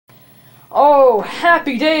Oh,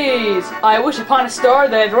 happy days! I wish upon a star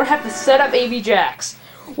that I don't have to set up AV Jacks.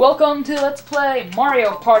 Welcome to Let's Play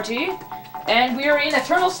Mario Party, and we are in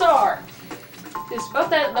Eternal Star. It's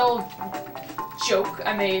about that little joke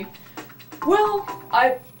I made. Well,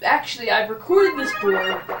 I recorded this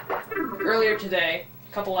board earlier today,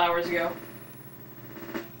 a couple hours ago.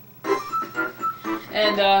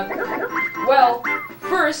 And, well,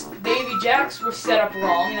 first, the AV Jacks were set up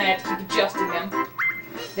wrong, and I had to keep adjusting them.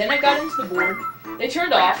 Then I got into the board. They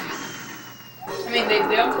turned off. I mean, they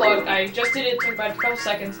unplugged. I adjusted it. It took about a couple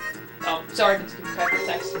seconds. Oh, sorry, didn't skip a couple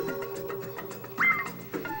seconds.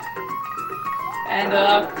 And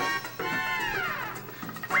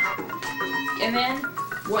then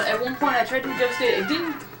at one point I tried to adjust it. It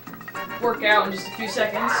didn't work out in just a few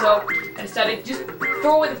seconds, so I decided to just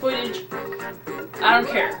throw away the footage. I don't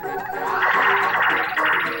care.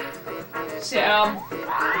 So,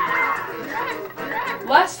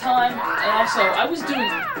 last time, and also, I was doing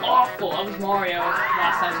awful. I was Mario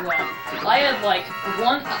last time as well. I had like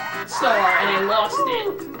one star and I lost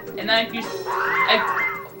it. And then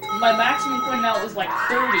my maximum point amount was like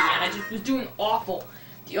 30 and I just was doing awful.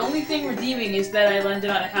 The only thing redeeming is that I landed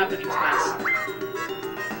on a happening space.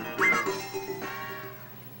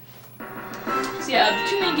 So yeah, the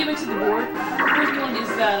two main gimmicks of the board. The first one is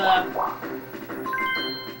that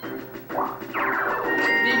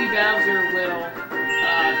Baby Bowser will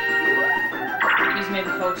he's made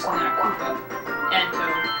the host in that Koopa and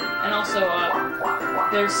Toad. And also,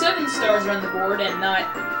 there's 7 stars around the board and not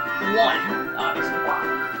 1, obviously.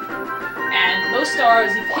 And those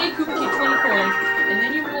stars, you pay Koopa Kid 20 coins, and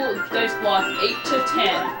then you roll dice block 8 to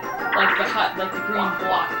 10, like the green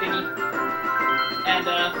block thingy. And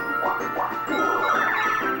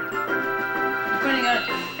depending on,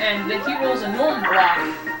 and then he rolls a normal block,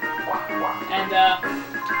 and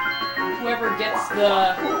whoever gets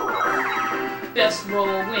the best roll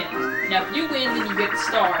wins. Now, if you win, then you get the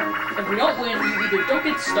star. If you don't win, you either don't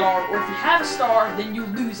get the star, or if you have a star, then you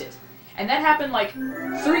lose it. And that happened like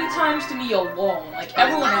 3 times to me alone. Like,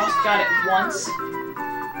 everyone else got it once.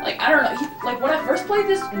 Like, I don't know. Like, when I first played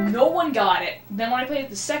this, no one got it. Then when I played it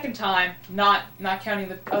the second time, not counting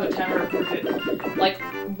the other time I recorded it, like,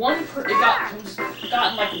 it was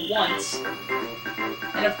gotten like once.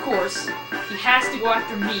 And of course, he has to go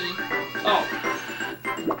after me. Oh.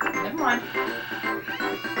 Never mind.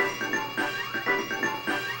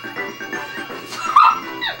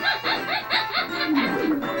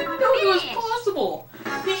 No, it was possible!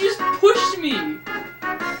 He just pushed me!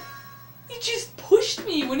 He just pushed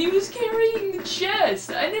me when he was carrying the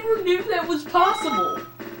chest! I never knew that was possible!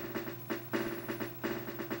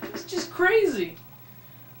 It's just crazy!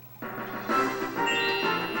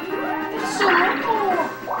 It's so cool!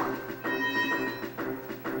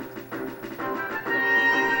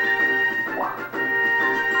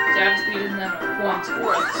 Obviously, he doesn't have enough points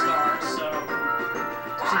for the stars, so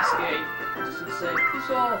cheesecake. Just say,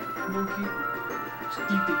 peace off, monkey.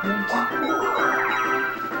 Stupid monkey.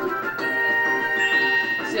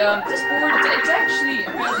 So, this board, it's actually, I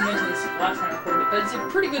forgot to mention this last time I recorded it, but it's a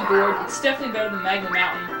pretty good board. It's definitely better than Magma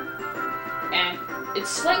Mountain. And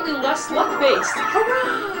it's slightly less luck-based.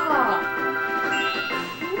 Hurrah!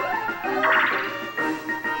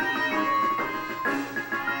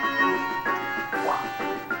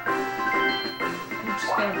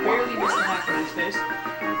 Barely missed the happening space.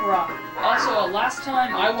 Hurrah. Also, last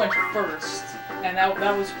time I went first, and that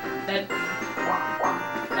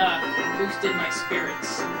boosted my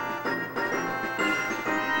spirits.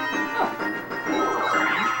 Oh.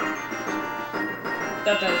 Strange.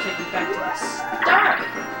 Thought that would take me back to the start.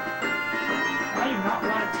 I do not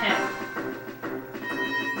want a 10.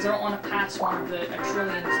 Because I don't want to pass one of the a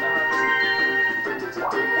trillion stars.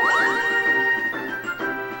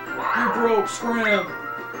 You broke, scram!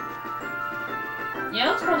 Yeah,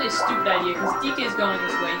 that's probably a stupid idea, because DK is going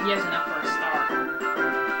this way, he has enough for a star.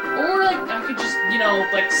 Or, like, I could just, you know,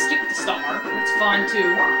 like, skip the star. That's fine,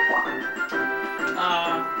 too.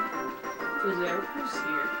 Who's there? Who's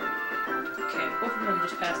here? Okay, both of them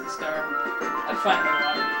just passed the star. I'd find them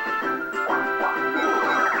out.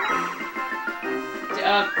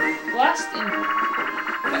 Last in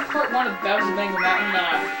that part 1 of Bowser's Magma Mountain,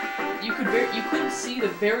 you couldn't see the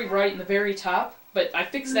very right and the very top, but I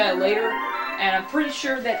fixed that later. And I'm pretty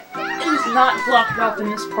sure that it was not blocked off in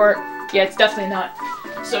this part. Yeah, it's definitely not.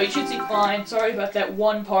 So you should see fine. Sorry about that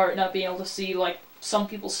one part, not being able to see, like, some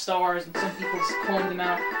people's stars and some people's coin them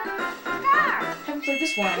out. Haven't played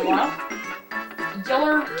this one in a while.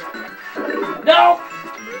 Yeller. No!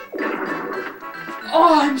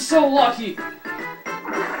 Oh, I'm so lucky!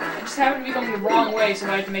 I just happened to be going the wrong way, so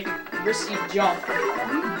I had to make a risky jump.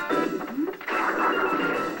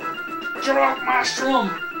 Rock Mushroom!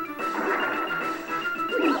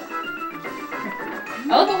 I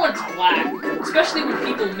love it when it's black, especially when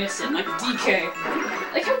people miss it, like DK.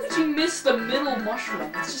 Like, how could you miss the middle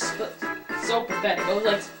mushroom? It's just so pathetic. I was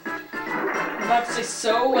like, I'm about to say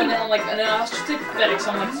so, and then I was just say pathetic,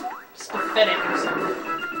 so I'm like, it's pathetic or something.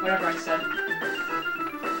 Whatever I said.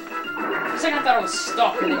 For a second I thought I was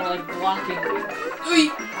stuck, and they were like blocking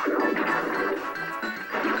me.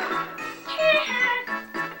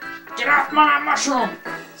 Get off my mushroom!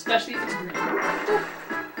 Especially if it's green.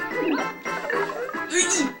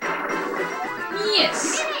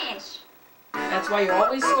 Yes! Finish! That's why you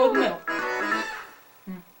always go to the middle.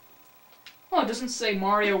 Oh, it doesn't say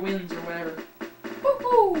Mario wins or whatever.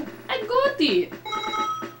 Woohoo! I got it!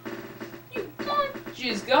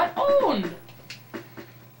 You just got owned!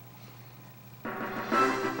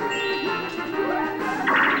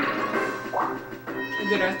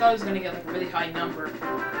 Good, I thought I was gonna get like a really high number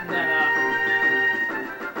and then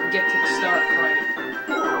get to the start Friday.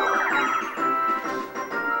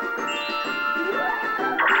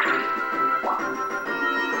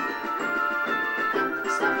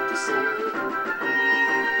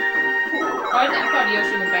 Oh, I thought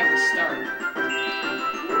Yoshi went back to start.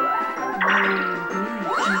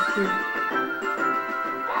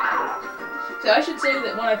 So I should say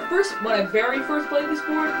that when I very first played this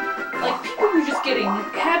board, like, people were just getting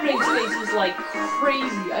happening spaces like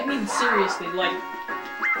crazy. I mean, seriously, like,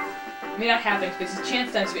 I mean, not happening spaces,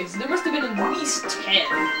 chance time spaces. There must have been at least 10.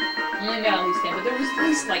 Only not at least 10, but there was at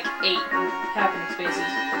least like 8 happening spaces.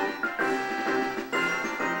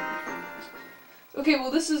 Okay,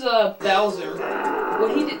 well, this is Bowser.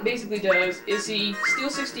 What he basically does is he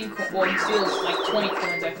steals 16 coins. Well, he steals like 20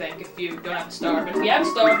 coins, I think, if you don't have a star. But if you have a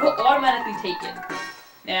star, he'll automatically take it.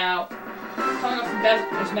 Now, coming up from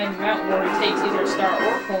Bowser's Mega Mountain, where he takes either a star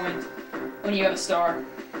or coins when you have a star,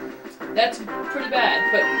 that's pretty bad.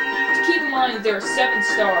 But to keep in mind that there are 7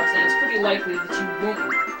 stars, and it's pretty likely that you won't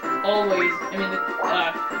always. I mean,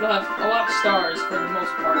 you'll have a lot of stars for the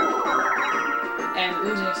most part. And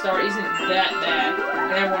losing a star isn't that bad.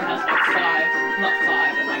 And everyone has like 5. Not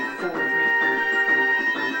 5, but like 4 or 3.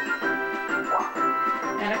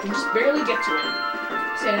 And I can just barely get to it.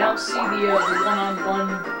 See, I now see the one-on-one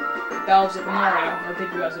Bowser Mario, or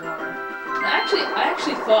Big Bowser Mario. I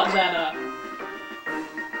actually thought that,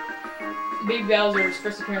 Big Bowser's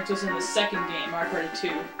first appearance was in the second game, Mario Party 2.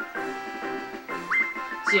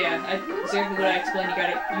 So yeah, exactly what I explained.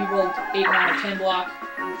 You rolled 8 out of 10 block.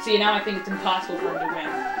 See, now I think it's impossible for him to win.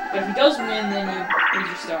 But if he does win, then you lose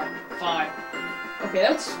your star. 5. Okay,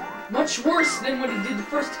 that's much worse than what he did the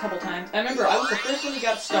first couple times. I remember I was the first one who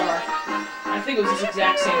got a star. I think it was this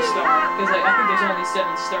exact same star, because I think there's only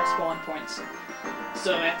 7 star spawn points.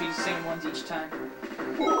 So I have to use the same ones each time.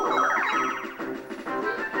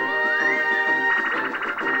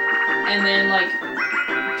 And then, like,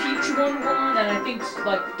 Peach won one, and I think,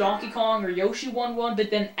 like, Donkey Kong or Yoshi won one, but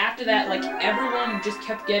then after that, like, everyone just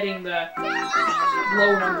kept getting the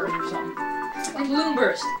low numbers or something. And Balloon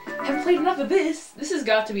Burst. Haven't played enough of this. This has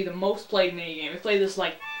got to be the most played minigame. I've played this,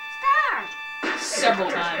 like,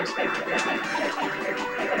 several times.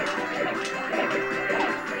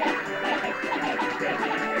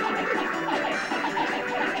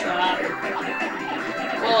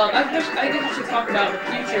 Well, I guess I should talk about the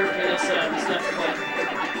future for this Let's Play.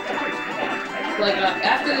 Like,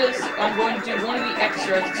 after this, I'm going to do one of the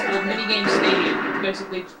extras. It's called Minigame Stadium.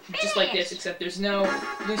 Basically, just like this, except there's no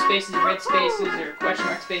blue spaces, red spaces, or question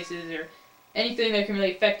mark spaces, or anything that can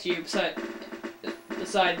really affect you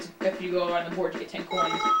besides after you go around the board to get 10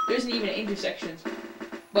 coins. There isn't even intersections.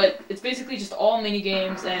 But it's basically just all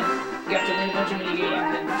minigames, and you have to win a bunch of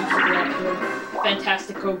minigames and do super good.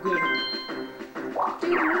 Fantastico good.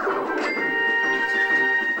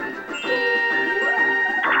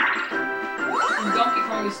 And Donkey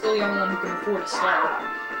Kong is still the only one who can afford a star.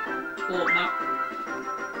 Well,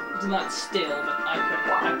 not still, but I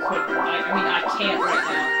mean, I can't right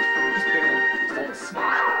now. Just barely. Is that a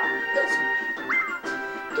smash? That's a smash.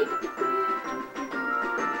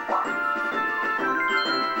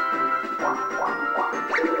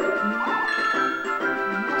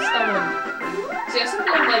 See,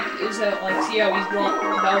 something I like is that, like, see how he's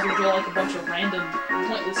Bowser draw like a bunch of random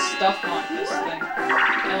pointless stuff on this thing,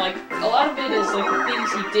 and like a lot of it is like the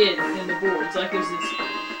things he did in the boards. Like there's this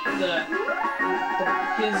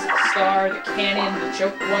his star, the cannon, the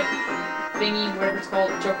choke point thingy, whatever it's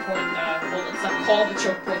called, the choke point. Well, it's not called the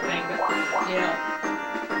choke point thing, but you know,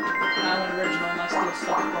 I'm an original and I steal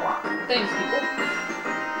stuff from things, people.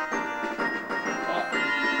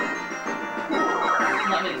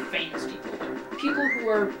 Not really famous people. People who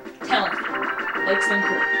are talented, like Slim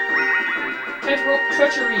Crew. Tightrope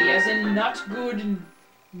treachery, as in not good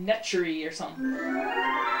netchery or something.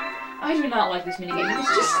 I do not like this minigame.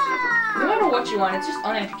 It's just, no matter what you want, it's just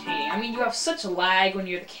unentertaining. I mean, you have such lag when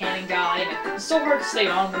you're the cannon guy, and it's so hard to stay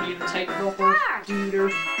on when you're the tightroper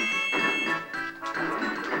duder.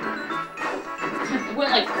 It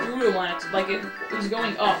went like through the one. It's like it was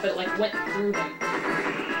going up, but it like went through him.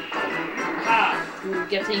 Aha! You're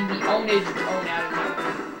getting the ownage own out of you.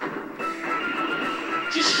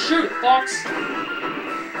 Just shoot it, Fox!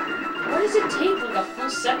 Why does it take like a full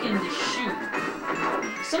second to shoot?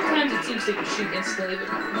 Sometimes it seems to shoot instantly, but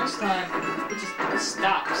most of the time it just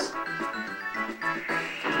stops.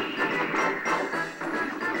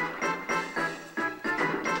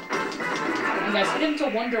 You guys, hit him to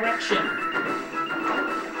one direction.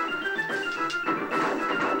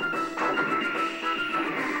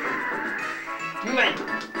 Move it!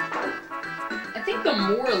 I think the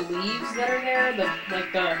more leaves that are there,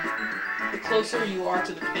 the closer you are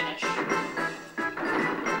to the finish.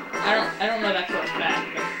 I don't know that for a fact,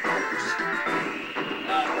 but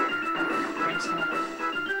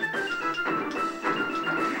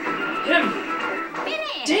hit him!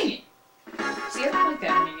 Dang it! See, I don't like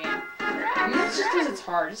that minigame. I mean, it's just because it's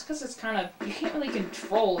hard. Just because it's kind of, you can't really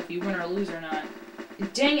control if you win or lose or not.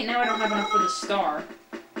 And dang it, now I don't have enough for the star.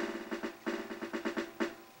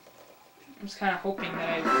 I'm just kind of hoping that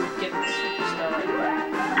I would get the star right away.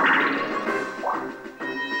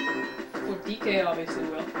 Well, DK obviously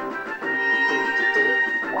will.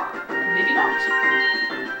 Maybe not.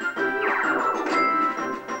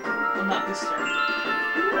 Well, not this turn.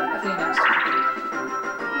 Definitely next turn.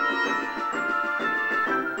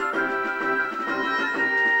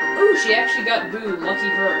 Ooh, she actually got Boo. Lucky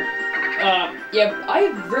her. Yeah,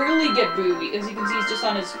 I rarely get Boo. As you can see, he's just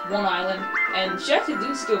on his one island. And she actually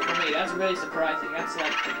didn't steal from me. That's really surprising. That's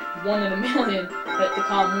like 1 in a million that the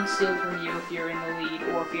com won't steal from you if you're in the lead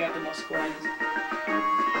or if you have the most coins.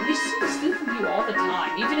 They steal from you all the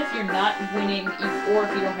time, even if you're not winning or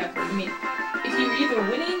if you don't have. I mean, if you're either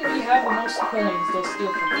winning or you have the most coins, they'll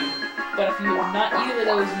steal from you. But if you're not either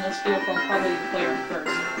of those, then they'll steal from probably the player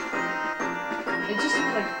first. It just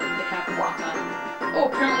seems like it happens all the time.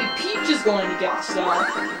 Oh, apparently Peach is going to get the star.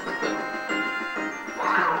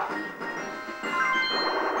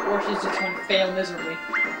 Or she's just going to fail miserably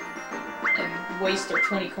and waste her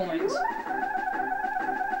 20 coins.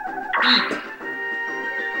 Beep!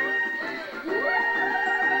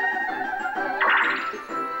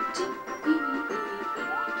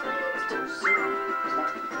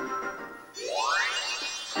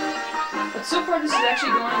 But so far this is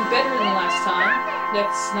actually going better than last time.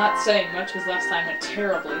 That's not saying much because last time went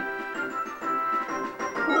terribly.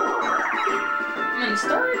 I mean, the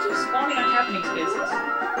stars are spawning on happening spaces.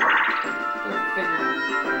 Go figure.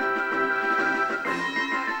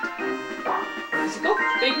 Is it go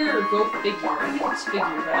figure or go figure? I think it's figure,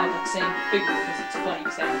 but I like saying figure because it's funny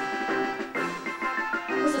sound.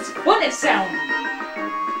 Because it's funny sound!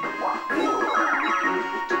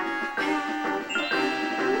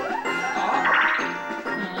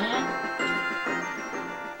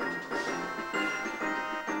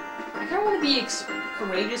 Be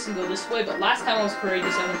courageous and go this way, but last time I was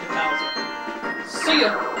courageous, I went to Bowser. See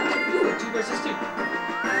ya! Ooh, 2 versus 2.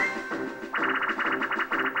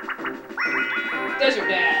 Desert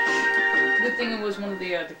Dash. Good thing it was one of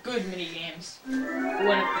the good mini games.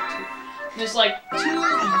 One of the 2. There's like 2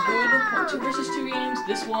 good 2 versus 2 games.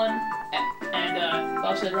 This one and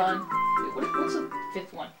Bobsled Run. Wait, what's the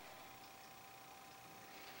 5th one?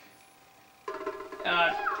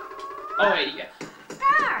 Oh wait, yeah.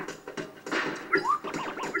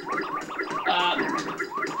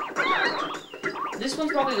 This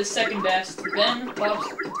one's probably the second best, then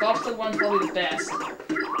Bobsled one's probably the best,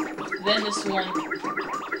 then this one,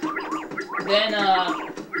 then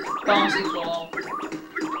Bombsy Ball,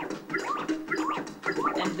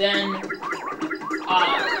 and then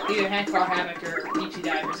either Handcar Havoc or Peachy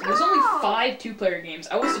Divers. There's only 5 2-player games.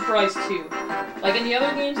 I was surprised too. Like in the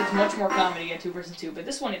other games, it's much more common to get 2 versus 2, but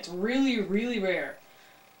this one it's really, really rare.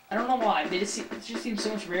 I don't know why. It just seems so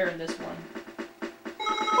much rarer in this one.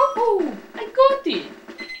 Woohoo! I got it!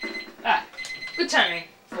 Ah, good timing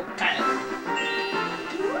for kind of.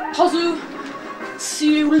 Pazu!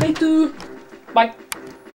 See you later! Bye!